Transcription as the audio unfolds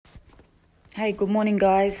Hey, good morning,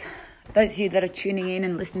 guys. Those of you that are tuning in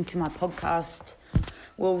and listening to my podcast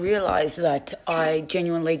will realise that I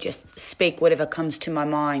genuinely just speak whatever comes to my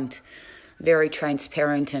mind. Very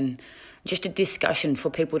transparent and just a discussion for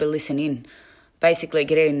people to listen in. Basically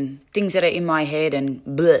getting things that are in my head and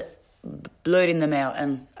blurting them out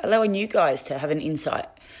and allowing you guys to have an insight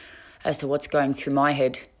as to what's going through my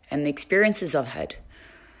head and the experiences I've had.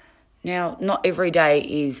 Now, not every day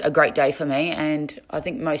is a great day for me, and I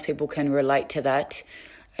think most people can relate to that,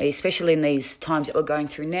 especially in these times that we're going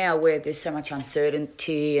through now where there's so much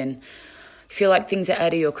uncertainty and you feel like things are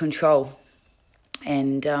out of your control.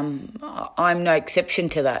 And I'm no exception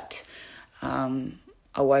to that. I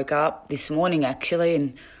woke up this morning actually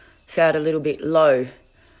and felt a little bit low.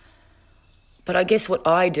 But I guess what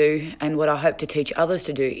I do and what I hope to teach others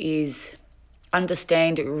to do is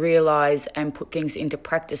understand, realise and put things into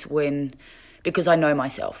practice because I know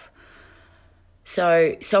myself.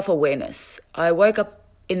 So self-awareness. I woke up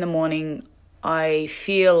in the morning, I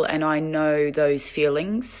feel and I know those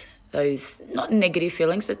feelings, those not negative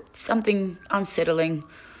feelings, but something unsettling,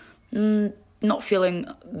 not feeling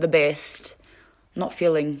the best, not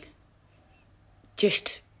feeling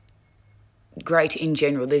just great in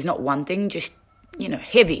general. There's not one thing, just,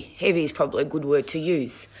 heavy. Heavy is probably a good word to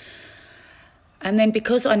use. And then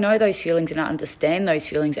because I know those feelings and I understand those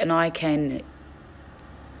feelings and I can,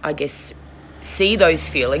 see those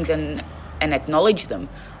feelings and acknowledge them,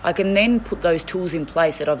 I can then put those tools in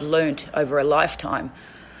place that I've learnt over a lifetime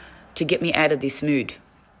to get me out of this mood.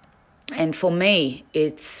 And for me,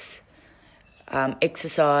 it's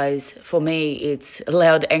exercise. For me, it's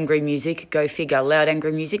loud, angry music. Go figure, loud,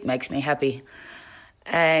 angry music makes me happy.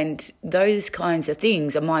 And those kinds of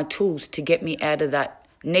things are my tools to get me out of that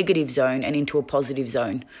negative zone and into a positive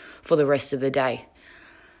zone for the rest of the day.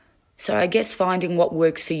 So I guess finding what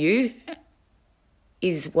works for you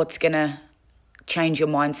is what's going to change your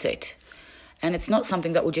mindset. And it's not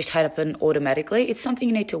something that will just happen automatically. It's something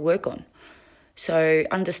you need to work on. So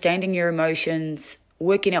understanding your emotions,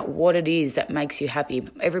 working out what it is that makes you happy.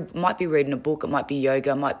 It might be reading a book, it might be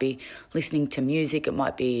yoga, it might be listening to music, it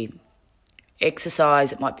might be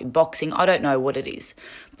exercise, it might be boxing. I don't know what it is,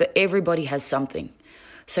 but everybody has something.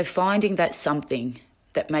 So finding that something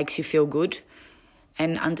that makes you feel good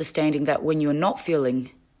and understanding that when you're not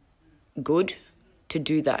feeling good, to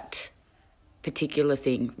do that particular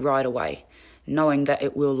thing right away, knowing that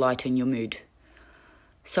it will lighten your mood.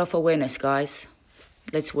 Self-awareness, guys.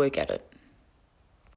 Let's work at it.